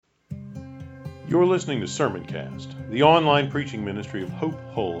You're listening to Sermoncast, the online preaching ministry of Hope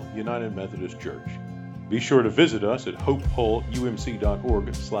Hull United Methodist Church. Be sure to visit us at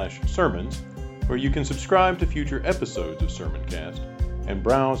hopehullumc.org/sermons, where you can subscribe to future episodes of Sermoncast and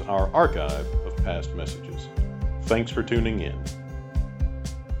browse our archive of past messages. Thanks for tuning in.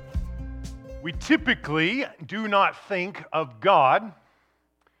 We typically do not think of God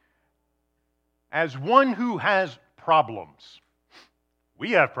as one who has problems.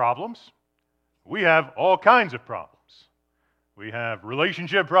 We have problems. We have all kinds of problems. We have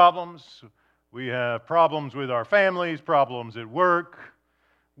relationship problems. We have problems with our families, problems at work.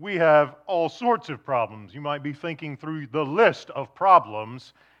 We have all sorts of problems. You might be thinking through the list of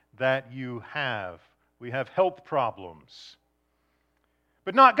problems that you have. We have health problems.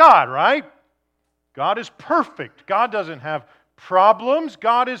 But not God, right? God is perfect. God doesn't have problems.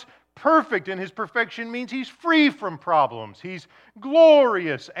 God is perfect, and His perfection means He's free from problems. He's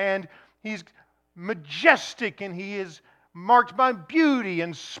glorious, and He's majestic, and He is marked by beauty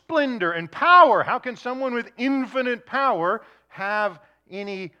and splendor and power. How can someone with infinite power have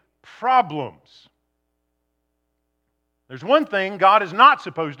any problems? There's one thing God is not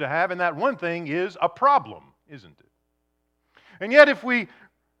supposed to have, and that one thing is a problem, isn't it? And yet, if we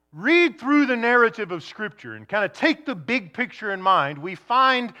read through the narrative of Scripture and kind of take the big picture in mind, we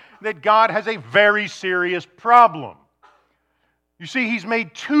find that God has a very serious problem. You see, He's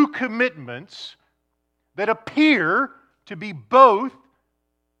made two commitments that appear to be both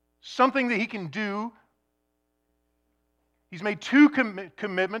something that He can do. He's made two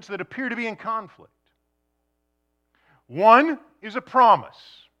commitments that appear to be in conflict. One is a promise,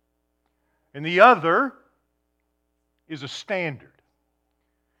 and the other is a standard.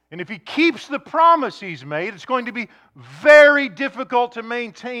 And if He keeps the promise He's made, it's going to be very difficult to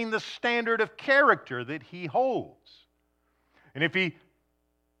maintain the standard of character that He holds. And if He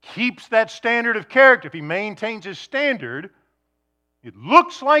keeps that standard of character, if He maintains His standard, it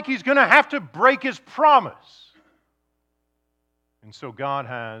looks like He's going to have to break His promise. And so God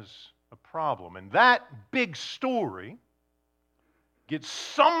has a problem. And that big story gets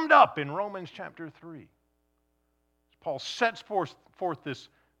summed up in Romans chapter 3. Paul sets forth this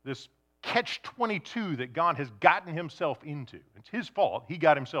catch-22 that God has gotten Himself into. It's His fault. He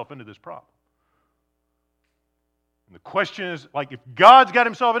got Himself into this problem. And the question is, if God's got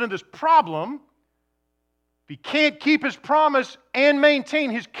Himself into this problem, if He can't keep His promise and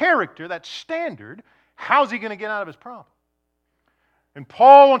maintain His character, that standard, how's He going to get out of His problem? And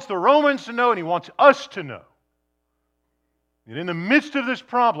Paul wants the Romans to know, and he wants us to know, that in the midst of this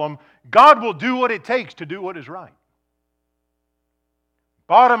problem, God will do what it takes to do what is right.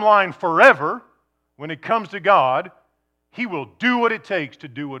 Bottom line, forever, when it comes to God, He will do what it takes to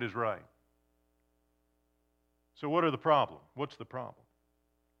do what is right. So what are the problems? What's the problem?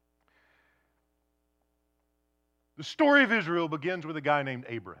 The story of Israel begins with a guy named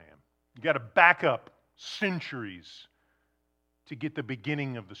Abraham. You've got to back up centuries to get the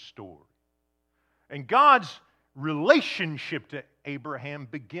beginning of the story. And God's relationship to Abraham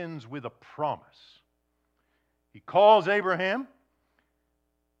begins with a promise. He calls Abraham.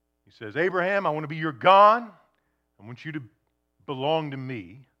 He says, Abraham, I want to be your God. I want you to belong to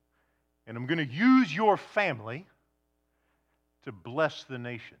me. And I'm going to use your family to bless the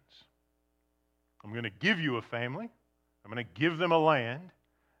nations. I'm going to give you a family. I'm going to give them a land.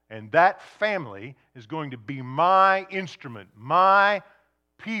 And that family is going to be my instrument, my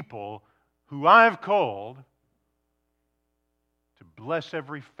people who I've called to bless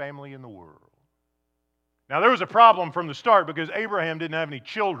every family in the world. Now, there was a problem from the start because Abraham didn't have any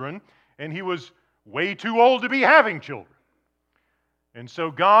children, and he was way too old to be having children. And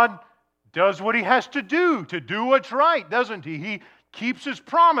so God does what He has to do what's right, doesn't He? He keeps His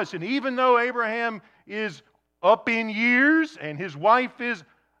promise, and even though Abraham is up in years and his wife is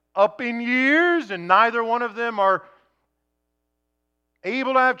up in years, and neither one of them are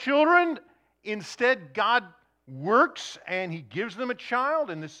able to have children, instead God works and He gives them a child,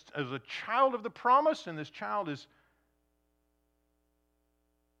 and this is a child of the promise, and this child is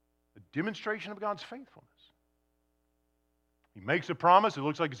a demonstration of God's faithfulness. He makes a promise. It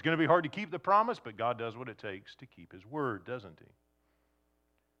looks like it's going to be hard to keep the promise, but God does what it takes to keep His word, doesn't He?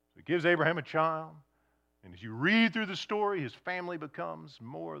 So He gives Abraham a child, and as you read through the story, his family becomes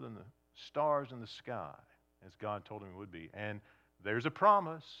more than the stars in the sky, as God told him it would be. And there's a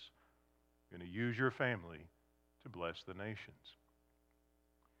promise. I'm going to use your family to bless the nations.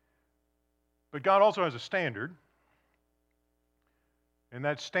 But God also has a standard, and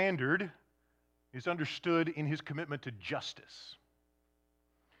that standard is understood in His commitment to justice.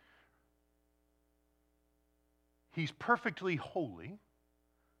 He's perfectly holy,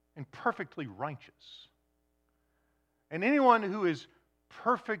 and perfectly righteous. And anyone who is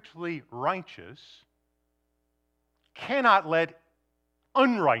perfectly righteous cannot let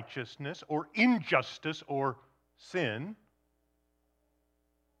unrighteousness or injustice or sin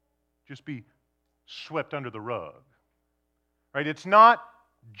just be swept under the rug. Right? It's not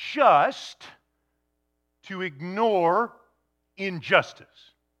just to ignore injustice.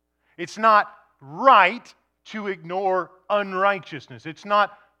 It's not right to ignore unrighteousness. It's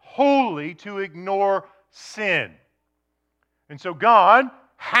not holy to ignore sin. And so God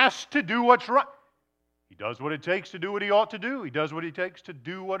has to do what's right. He does what it takes to do what he ought to do. He does what it takes to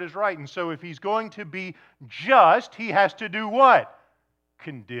do what is right. And so if he's going to be just, he has to do what?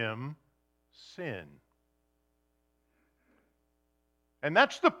 Condemn sin. And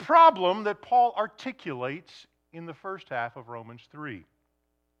that's the problem that Paul articulates in the first half of Romans 3.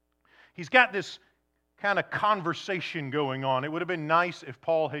 He's got this kind of conversation going on. It would have been nice if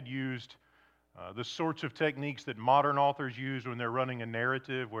Paul had used the sorts of techniques that modern authors use when they're running a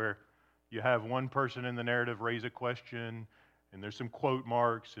narrative, where you have one person in the narrative raise a question, and there's some quote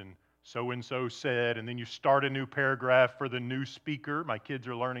marks, and so-and-so said, and then you start a new paragraph for the new speaker. My kids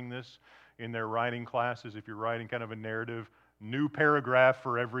are learning this in their writing classes. If you're writing kind of a narrative, new paragraph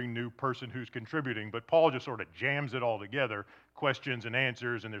for every new person who's contributing. But Paul just sort of jams it all together, questions and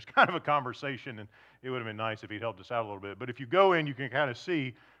answers, and there's kind of a conversation, and it would have been nice if he'd helped us out a little bit. But if you go in, you can kind of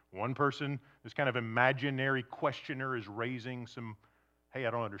see one person, this kind of imaginary questioner, is raising some, hey, I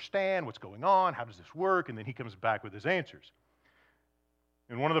don't understand, what's going on, how does this work? And then he comes back with his answers.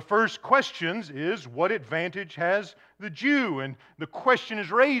 And one of the first questions is, what advantage has the Jew? And the question is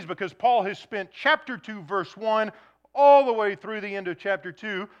raised because Paul has spent chapter 2, verse 1, all the way through the end of chapter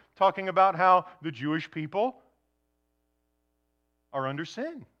 2, talking about how the Jewish people are under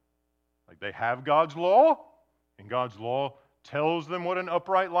sin. Like, they have God's law, and God's law tells them what an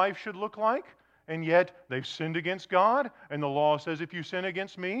upright life should look like, and yet they've sinned against God, and the law says if you sin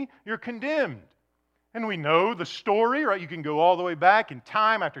against me, you're condemned. And we know the story, right? You can go all the way back in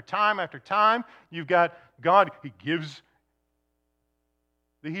time after time after time. You've got God, he gives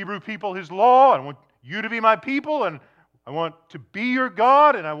the Hebrew people his law. I want you to be my people, and I want to be your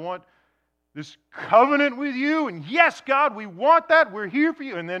God, and I want this covenant with you. And yes, God, we want that. We're here for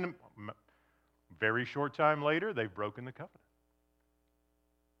you. And then very short time later, they've broken the covenant.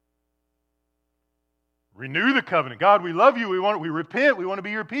 Renew the covenant. God, we love you. We repent. We want to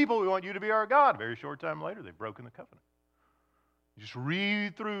be your people. We want you to be our God. Very short time later, they've broken the covenant. You just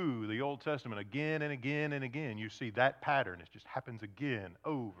read through the Old Testament again and again and again. You see that pattern. It just happens again,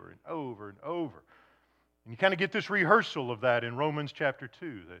 over and over and over. And you kind of get this rehearsal of that in Romans chapter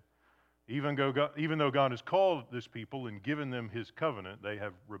 2, that even though God has called this people and given them his covenant, they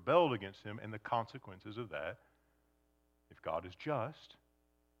have rebelled against him, and the consequences of that, if God is just,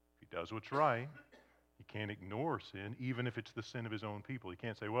 if he does what's right, he can't ignore sin, even if it's the sin of his own people. He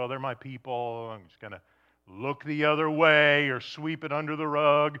can't say, well, they're my people, I'm just going to look the other way or sweep it under the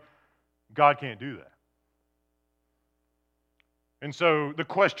rug. God can't do that. And so the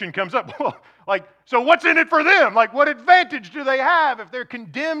question comes up, well, so what's in it for them? What advantage do they have? If they're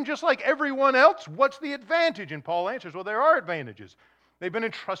condemned just like everyone else, what's the advantage? And Paul answers, well, there are advantages. They've been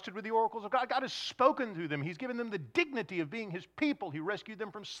entrusted with the oracles of God. God has spoken to them. He's given them the dignity of being his people. He rescued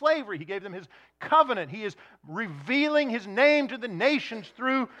them from slavery. He gave them his covenant. He is revealing his name to the nations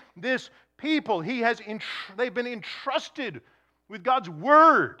through this people. They've been entrusted with God's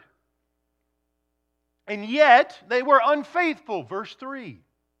word. And yet, they were unfaithful, verse 3.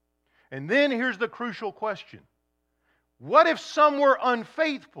 And then here's the crucial question. What if some were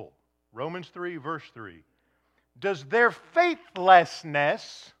unfaithful? Romans 3, verse 3. Does their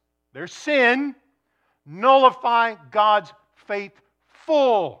faithlessness, their sin, nullify God's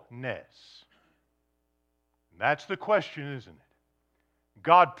faithfulness? That's the question, isn't it?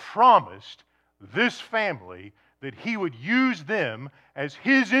 God promised this family that he would use them as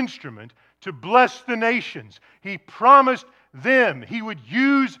his instrument to bless the nations. He promised them he would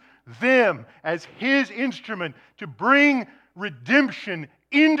use them as his instrument to bring redemption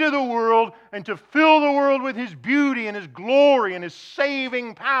into the world and to fill the world with his beauty and his glory and his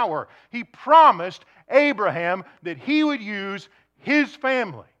saving power. He promised Abraham that he would use his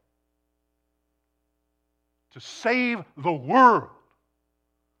family to save the world.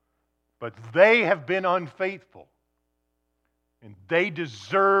 But they have been unfaithful, and they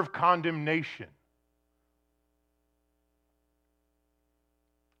deserve condemnation.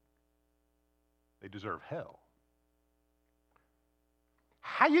 They deserve hell.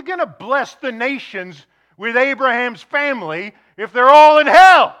 How are you going to bless the nations with Abraham's family if they're all in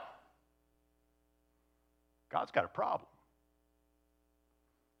hell? God's got a problem.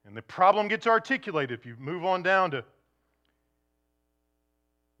 And the problem gets articulated if you move on down to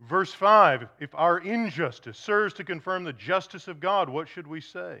verse 5. If our injustice serves to confirm the justice of God, what should we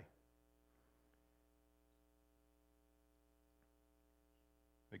say?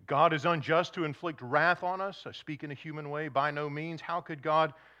 That God is unjust to inflict wrath on us? I speak in a human way, by no means. How could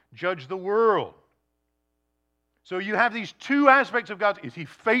God judge the world? So you have these two aspects of God. Is He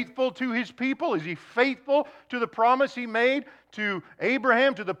faithful to His people? Is He faithful to the promise He made to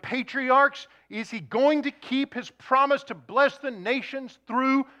Abraham, to the patriarchs? Is He going to keep His promise to bless the nations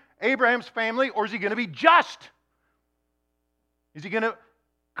through Abraham's family? Or is He going to be just? Is He going to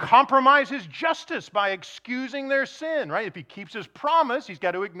compromise His justice by excusing their sin, right? If He keeps His promise, He's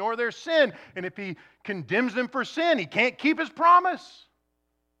got to ignore their sin. And if He condemns them for sin, He can't keep His promise.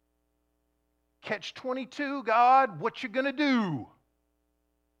 Catch 22, God, what you going to do?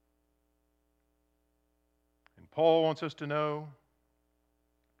 And Paul wants us to know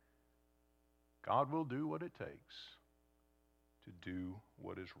God will do what it takes to do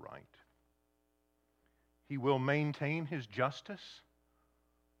what is right. He will maintain His justice,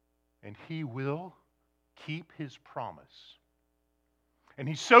 and He will keep His promise. And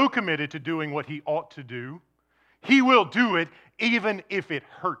He's so committed to doing what He ought to do, He will do it even if it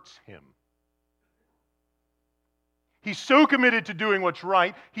hurts Him. He's so committed to doing what's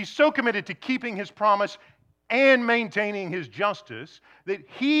right, He's so committed to keeping His promise and maintaining His justice, that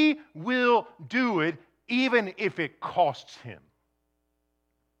He will do it even if it costs Him.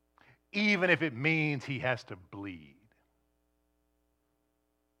 Even if it means He has to bleed.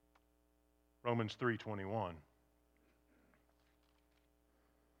 Romans 3:21.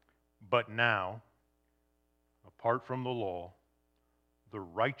 But now, apart from the law, the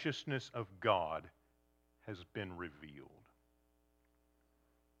righteousness of God has been revealed.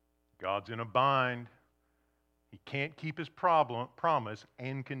 God's in a bind. He can't keep His promise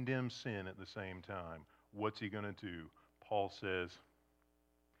and condemn sin at the same time. What's He going to do? Paul says,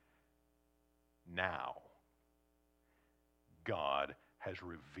 now God has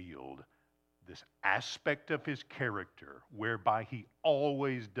revealed this aspect of His character whereby He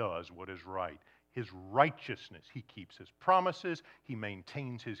always does what is right. His righteousness. He keeps His promises. He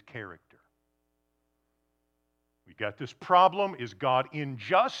maintains His character. We got this problem. Is God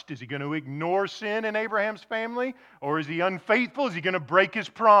unjust? Is He going to ignore sin in Abraham's family? Or is He unfaithful? Is He going to break His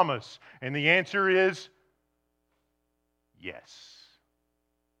promise? And the answer is yes.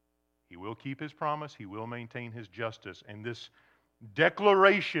 He will keep His promise. He will maintain His justice. And this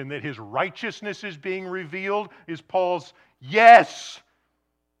declaration that His righteousness is being revealed is Paul's yes.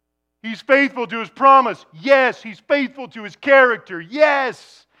 He's faithful to His promise. Yes. He's faithful to His character.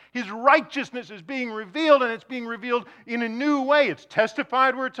 Yes. His righteousness is being revealed, and it's being revealed in a new way. It's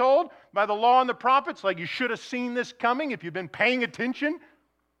testified, we're told, by the law and the prophets, like you should have seen this coming if you've been paying attention.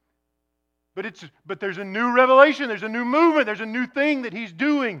 But there's a new revelation, there's a new movement, there's a new thing that He's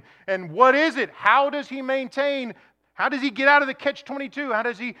doing. And what is it? How does He maintain? How does He get out of the catch-22? How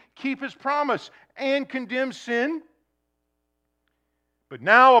does He keep His promise and condemn sin? But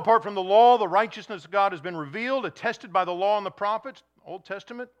now, apart from the law, the righteousness of God has been revealed, attested by the law and the prophets, Old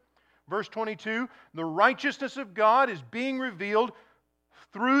Testament. Verse 22, the righteousness of God is being revealed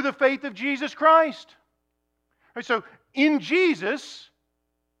through the faith of Jesus Christ. Right, so in Jesus,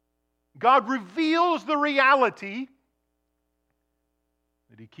 God reveals the reality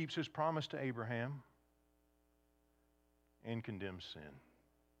that He keeps His promise to Abraham and condemns sin.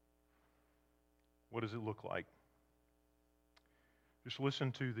 What does it look like? Just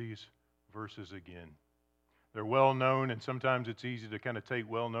listen to these verses again. They're well known, and sometimes it's easy to kind of take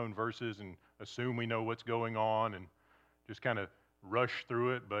well-known verses and assume we know what's going on and just kind of rush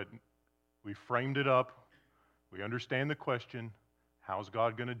through it, but we framed it up. We understand the question. How's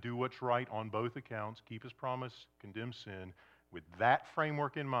God going to do what's right on both accounts, keep His promise, condemn sin? With that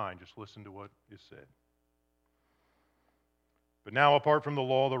framework in mind, just listen to what is said. But now, apart from the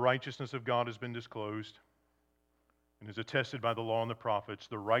law, the righteousness of God has been disclosed and is attested by the law and the prophets,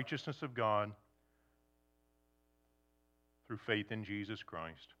 the righteousness of God through faith in Jesus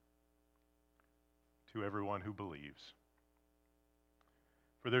Christ to everyone who believes.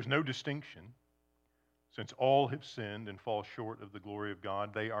 For there's no distinction, since all have sinned and fall short of the glory of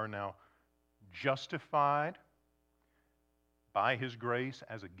God. They are now justified by His grace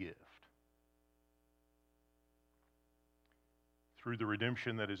as a gift through the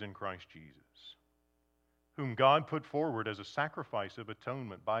redemption that is in Christ Jesus, whom God put forward as a sacrifice of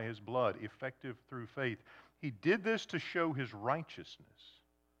atonement by His blood, effective through faith. He did this to show His righteousness.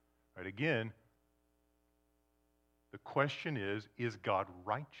 Right, again, the question is God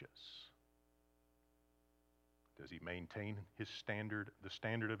righteous? Does he maintain his standard, the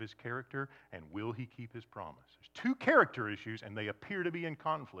standard of his character, and will he keep his promise? There's two character issues, and they appear to be in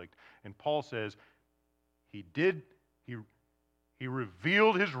conflict. And Paul says he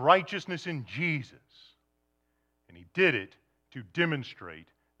revealed his righteousness in Jesus, and he did it to demonstrate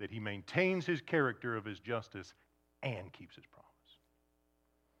that he maintains his character of his justice and keeps his promise.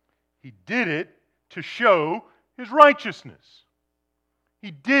 He did it to show his righteousness.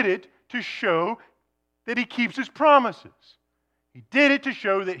 He did it to show that he keeps his promises. He did it to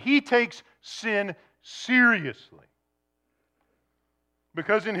show that he takes sin seriously.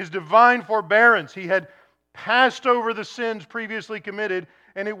 Because in his divine forbearance, he had passed over the sins previously committed,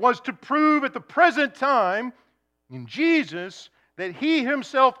 and it was to prove at the present time in Jesus that he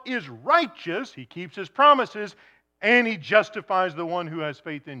himself is righteous, he keeps his promises, and he justifies the one who has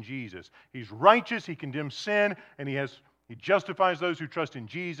faith in Jesus. He's righteous, he condemns sin, and he justifies those who trust in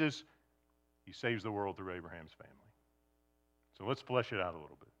Jesus. He saves the world through Abraham's family. So let's flesh it out a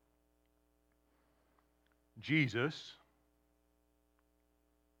little bit. Jesus,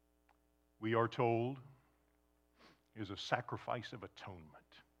 we are told, is a sacrifice of atonement.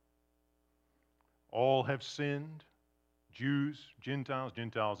 All have sinned, Jews, Gentiles.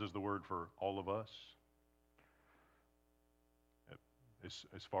 Gentiles is the word for all of us,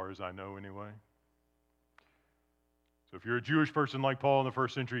 as far as I know anyway. So if you're a Jewish person like Paul in the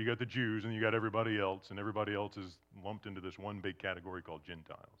first century, you got the Jews and you got everybody else, and everybody else is lumped into this one big category called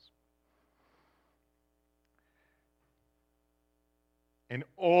Gentiles. And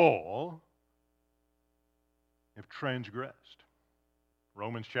all have transgressed.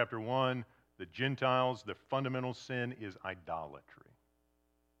 Romans chapter 1, the Gentiles, their fundamental sin is idolatry.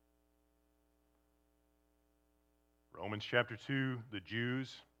 Romans chapter 2, the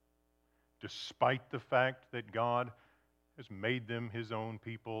Jews, despite the fact that God has made them his own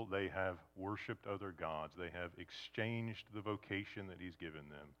people, they have worshiped other gods. They have exchanged the vocation that he's given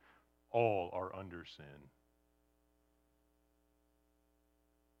them. All are under sin.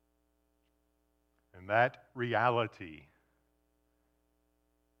 And that reality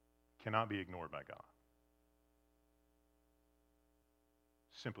cannot be ignored by God.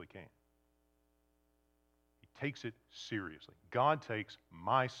 Simply can't. He takes it seriously. God takes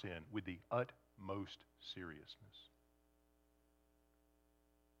my sin with the utmost seriousness.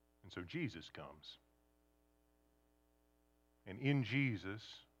 And so Jesus comes. And in Jesus,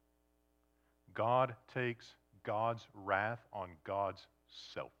 God takes God's wrath on God's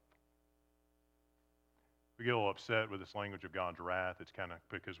self. We get a little upset with this language of God's wrath. It's kind of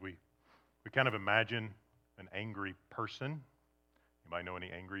because we kind of imagine an angry person. Anybody know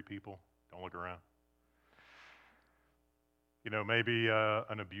any angry people? Don't look around. You know, maybe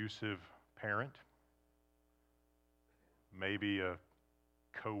an abusive parent. Maybe a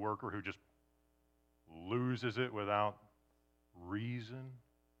coworker who just loses it without reason.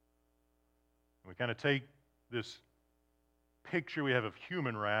 We kind of take this picture we have of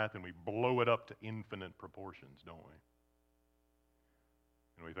human wrath and we blow it up to infinite proportions, don't we?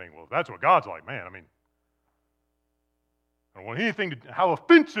 And we think, well, if that's what God's like, man, I mean, I don't want anything to, how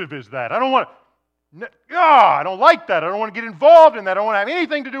offensive is that? I don't like that. I don't want to get involved in that. I don't want to have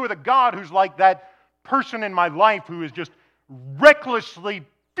anything to do with a God who's like that person in my life who is just recklessly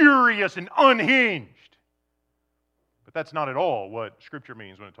furious and unhinged. But that's not at all what Scripture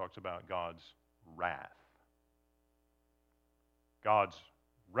means when it talks about God's wrath. God's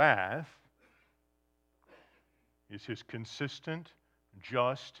wrath is his consistent,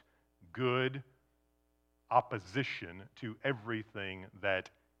 just, good opposition to everything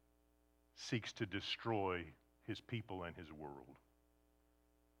that seeks to destroy his people and his world.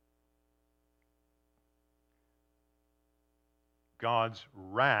 God's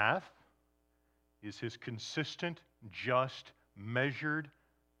wrath is his consistent, just, measured,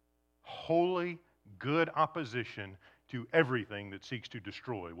 holy, good opposition to everything that seeks to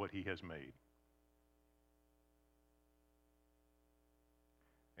destroy what he has made.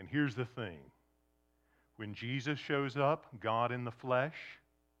 And here's the thing. When Jesus shows up, God in the flesh,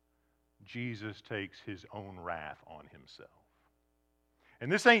 Jesus takes his own wrath on himself.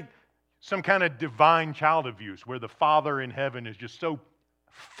 And this ain't some kind of divine child abuse where the Father in heaven is just so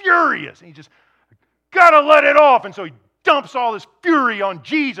furious and he just gotta let it off, and so he dumps all his fury on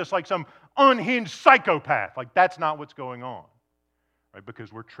Jesus like some unhinged psychopath. Like, that's not what's going on, right?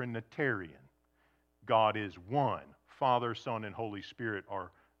 Because we're Trinitarian. God is one. Father, Son, and Holy Spirit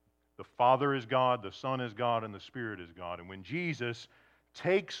are, the Father is God, the Son is God, and the Spirit is God. And when Jesus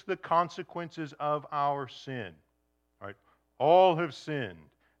takes the consequences of our sin, right? All have sinned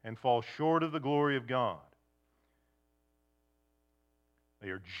and fall short of the glory of God. They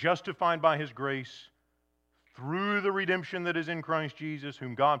are justified by his grace through the redemption that is in Christ Jesus,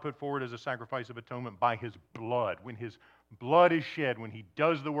 whom God put forward as a sacrifice of atonement by his blood. When his blood is shed, when he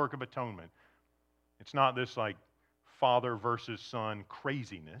does the work of atonement, it's not this like father versus son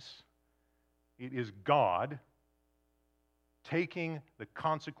craziness. It is God taking the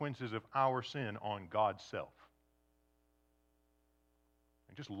consequences of our sin on God's self.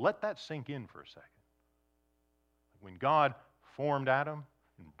 And just let that sink in for a second. When God formed Adam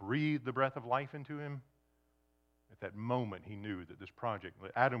and breathed the breath of life into him, at that moment he knew that this project,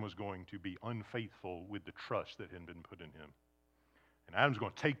 that Adam was going to be unfaithful with the trust that had been put in him. And Adam's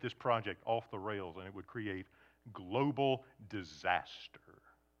going to take this project off the rails, and it would create global disaster.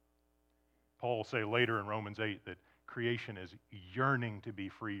 Paul will say later in Romans 8 that creation is yearning to be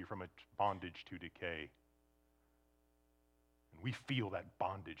free from its bondage to decay. And we feel that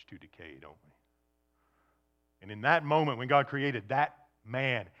bondage to decay, don't we? And in that moment when God created that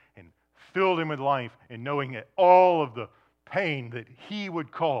man and filled him with life and knowing that all of the pain that he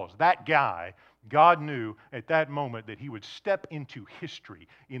would cause, that guy, God knew at that moment that he would step into history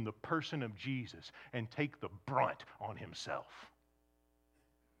in the person of Jesus and take the brunt on himself.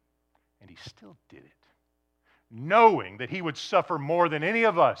 And he still did it. Knowing that he would suffer more than any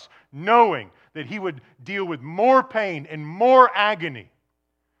of us, knowing that he would deal with more pain and more agony.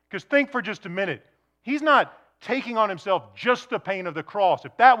 Because think for just a minute, he's not taking on himself just the pain of the cross.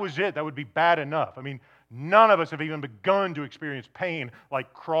 If that was it, that would be bad enough. I mean, none of us have even begun to experience pain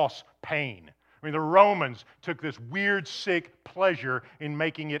like cross pain. I mean, the Romans took this weird, sick pleasure in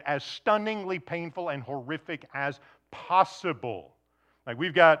making it as stunningly painful and horrific as possible. Like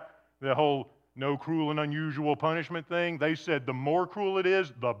we've got the whole no cruel and unusual punishment thing. They said the more cruel it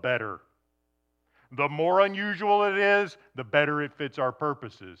is, the better. The more unusual it is, the better it fits our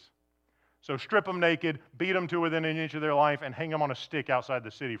purposes. So strip them naked, beat them to within an inch of their life, and hang them on a stick outside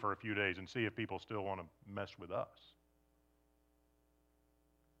the city for a few days and see if people still want to mess with us.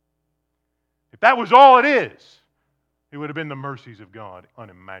 If that was all it is, it would have been the mercies of God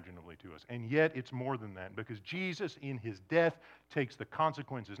unimaginably to us. And yet it's more than that, because Jesus in his death takes the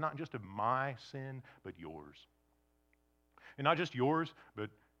consequences not just of my sin, but yours. And not just yours, but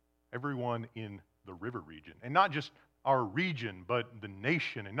everyone in the river region. And not just our region, but the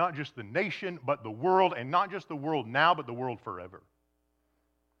nation. And not just the nation, but the world. And not just the world now, but the world forever.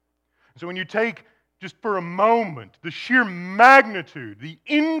 So when you take, just for a moment, the sheer magnitude, the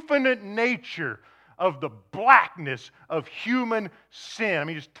infinite nature of the blackness of human sin. I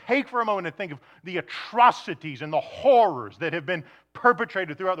mean, just take for a moment and think of the atrocities and the horrors that have been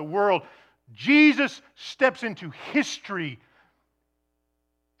perpetrated throughout the world. Jesus steps into history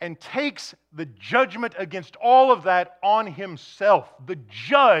and takes the judgment against all of that on himself. The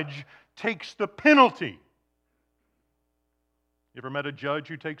judge takes the penalty. You ever met a judge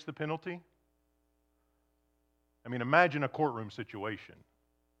who takes the penalty? I mean, imagine a courtroom situation.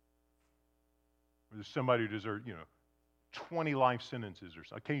 There's somebody who deserves, 20 life sentences or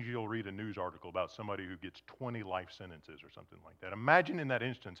so. Occasionally you'll read a news article about somebody who gets 20 life sentences or something like that. Imagine in that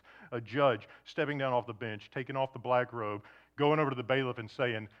instance a judge stepping down off the bench, taking off the black robe, going over to the bailiff and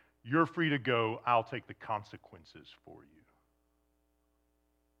saying, "You're free to go, I'll take the consequences for you."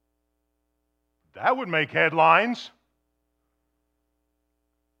 That would make headlines.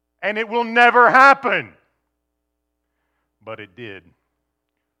 And it will never happen. But it did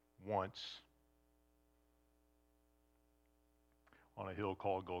once. On a hill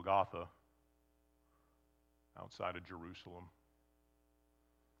called Golgotha, outside of Jerusalem,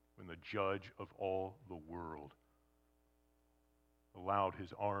 when the judge of all the world allowed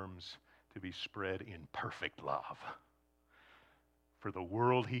his arms to be spread in perfect love for the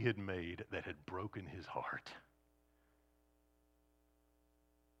world he had made that had broken his heart.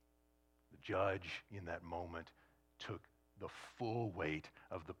 The judge in that moment took the full weight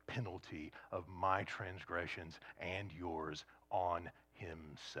of the penalty of my transgressions and yours on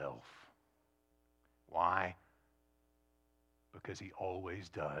himself. Why? Because he always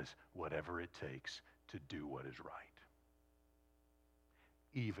does whatever it takes to do what is right,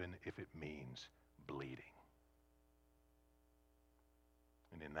 even if it means bleeding.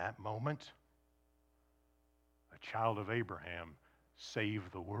 And in that moment, a child of Abraham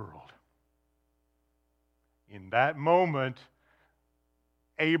saved the world. In that moment,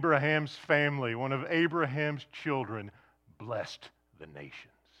 Abraham's family, one of Abraham's children, blessed the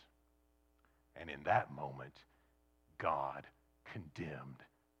nations. And in that moment, God condemned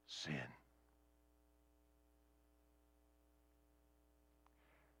sin.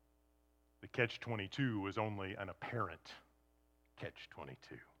 The catch-22 was only an apparent catch-22.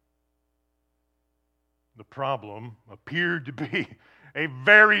 The problem appeared to be a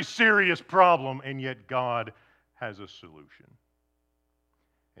very serious problem, and yet God has a solution.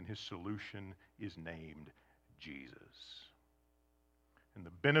 And his solution is named Jesus. And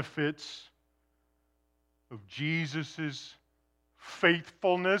the benefits of Jesus'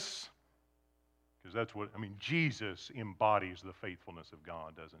 faithfulness, because that's what, Jesus embodies the faithfulness of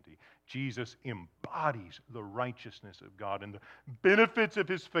God, doesn't he? Jesus embodies the righteousness of God and the benefits of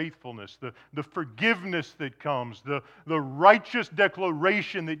his faithfulness, the forgiveness that comes, the righteous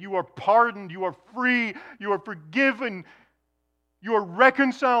declaration that you are pardoned, you are free, you are forgiven, you are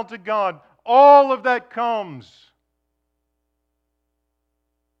reconciled to God. All of that comes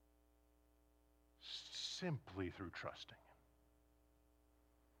simply through trusting.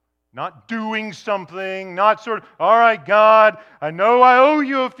 Not doing something, not sort of, all right, God, I know I owe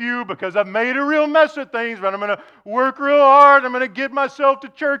you a few because I've made a real mess of things, but I'm going to work real hard. I'm going to get myself to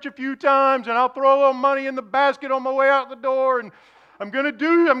church a few times, and I'll throw a little money in the basket on my way out the door, and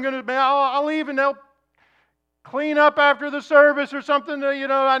I'll even help clean up after the service or something.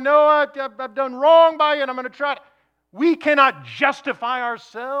 I know I've done wrong by you, and I'm going to try to. We cannot justify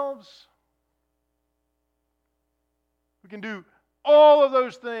ourselves. We can do all of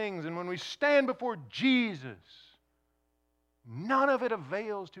those things, and when we stand before Jesus, none of it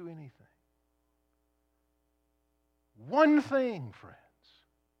avails to anything. One thing, friends.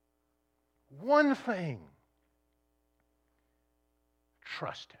 One thing.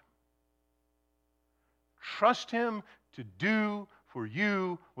 Trust him. Trust him to do for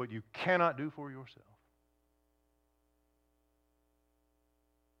you what you cannot do for yourself.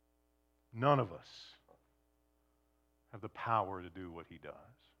 None of us have the power to do what he does.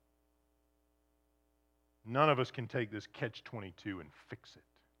 None of us can take this catch-22 and fix it.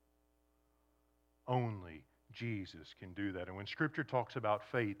 Only Jesus can do that. And when Scripture talks about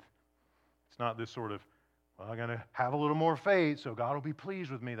faith, it's not this sort of, well, I'm going to have a little more faith so God will be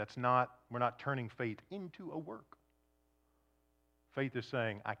pleased with me. We're not turning faith into a work. Faith is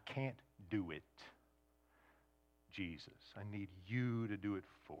saying, I can't do it. Jesus, I need you to do it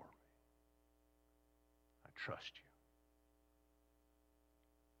for me. I trust you.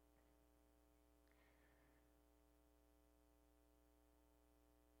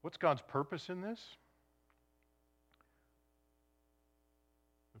 What's God's purpose in this?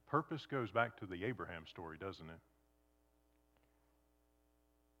 The purpose goes back to the Abraham story, doesn't it?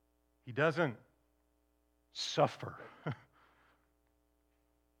 He doesn't suffer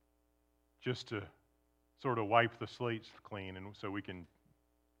just to sort of wipe the slates clean and so we can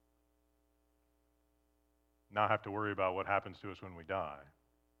not have to worry about what happens to us when we die.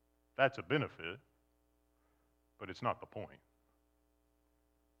 That's a benefit, but it's not the point.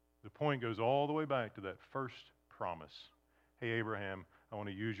 The point goes all the way back to that first promise. Hey, Abraham, I want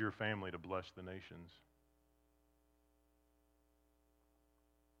to use your family to bless the nations.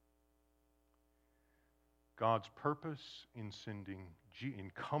 God's purpose in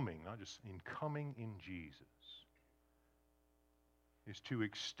coming in Jesus is to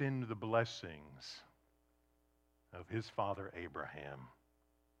extend the blessings of his father Abraham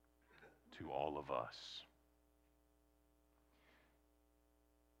to all of us.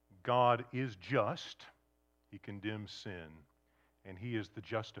 God is just. He condemns sin. And he is the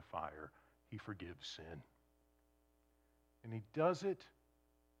justifier. He forgives sin. And he does it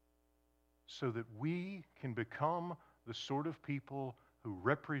so that we can become the sort of people who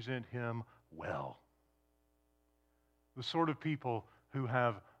represent him well. The sort of people who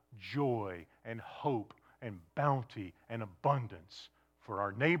have joy and hope and bounty and abundance for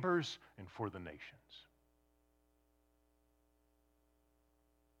our neighbors and for the nations.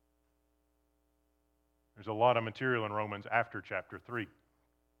 There's a lot of material in Romans after chapter 3.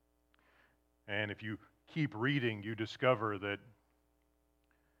 And if you keep reading, you discover that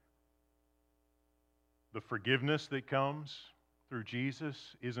the forgiveness that comes through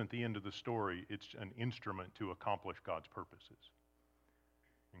Jesus isn't the end of the story. It's an instrument to accomplish God's purposes.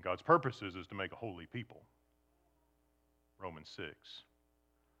 And God's purposes is to make a holy people. Romans 6.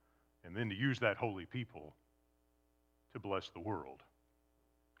 And then to use that holy people to bless the world.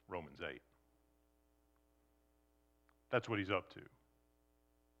 Romans 8. That's what he's up to.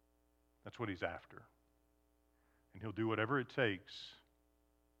 That's what he's after. And he'll do whatever it takes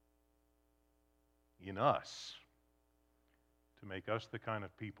in us to make us the kind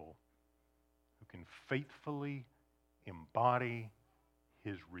of people who can faithfully embody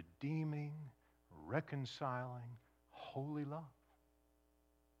his redeeming, reconciling, holy love.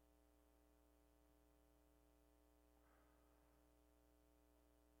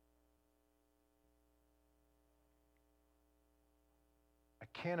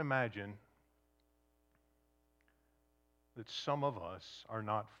 I can't imagine that some of us are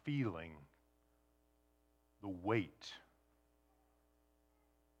not feeling the weight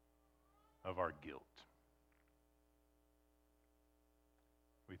of our guilt.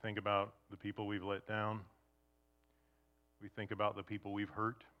 We think about the people we've let down. We think about the people we've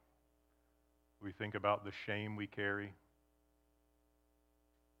hurt. We think about the shame we carry.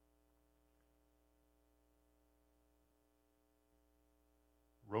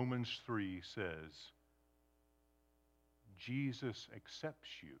 Romans 3 says, Jesus accepts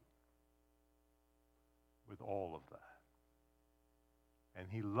you with all of that. And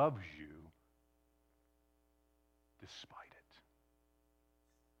he loves you despite it.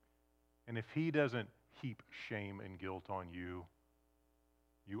 And if he doesn't heap shame and guilt on you,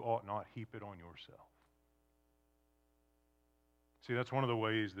 you ought not heap it on yourself. See, that's one of the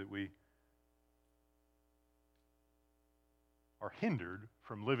ways that we are hindered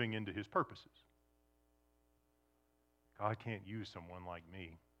from living into his purposes. God can't use someone like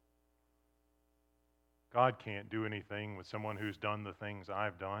me. God can't do anything with someone who's done the things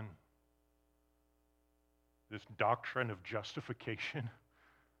I've done. This doctrine of justification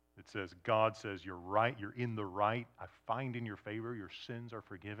that says God says you're right, you're in the right, I find in your favor, your sins are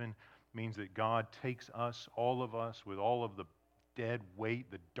forgiven, means that God takes us, all of us, with all of the dead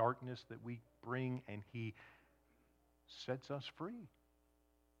weight, the darkness that we bring, and he sets us free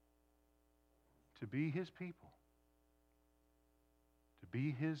to be his people, to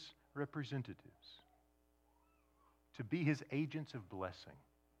be his representatives, to be his agents of blessing.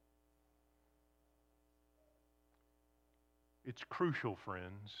 It's crucial,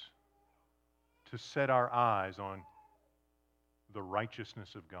 friends, to set our eyes on the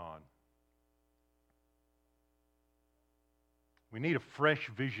righteousness of God. We need a fresh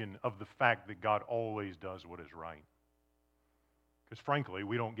vision of the fact that God always does what is right. Because frankly,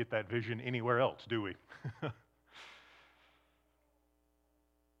 we don't get that vision anywhere else, do we?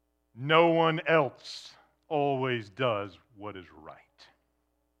 No one else always does what is right,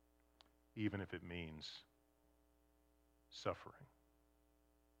 even if it means suffering.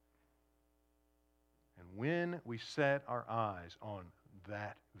 And when we set our eyes on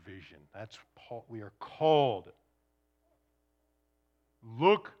that vision, that's Paul, we are called.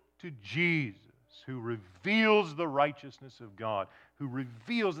 Look to Jesus, who reveals the righteousness of God, who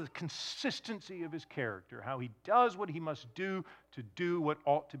reveals the consistency of his character, how he does what he must do to do what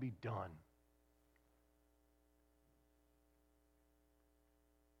ought to be done.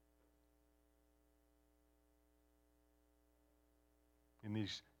 In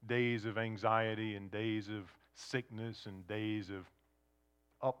these days of anxiety and days of sickness and days of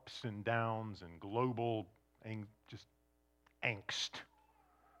ups and downs and global just angst,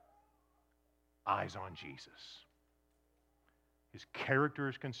 eyes on Jesus. His character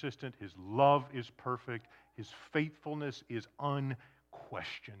is consistent. His love is perfect. His faithfulness is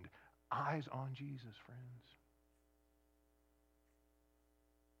unquestioned. Eyes on Jesus, friends.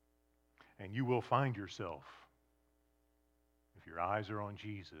 And you will find yourself, if your eyes are on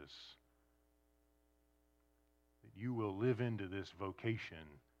Jesus, that you will live into this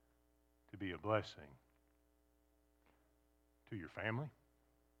vocation to be a blessing to your family,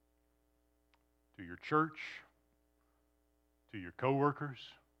 to your church, to your coworkers,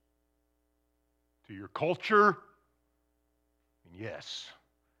 to your culture, and yes,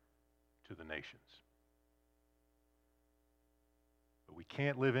 to the nations. But we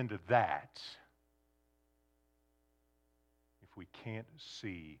can't live into that if we can't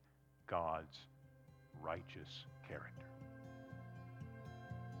see God's righteous character.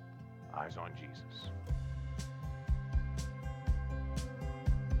 Eyes on Jesus.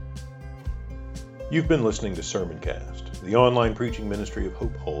 You've been listening to Sermoncast, the online preaching ministry of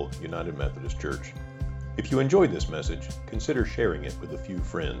Hope Hull United Methodist Church. If you enjoyed this message, consider sharing it with a few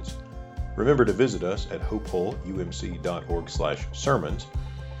friends. Remember to visit us at hopehullumc.org/sermons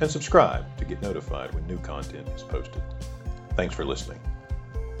and subscribe to get notified when new content is posted. Thanks for listening.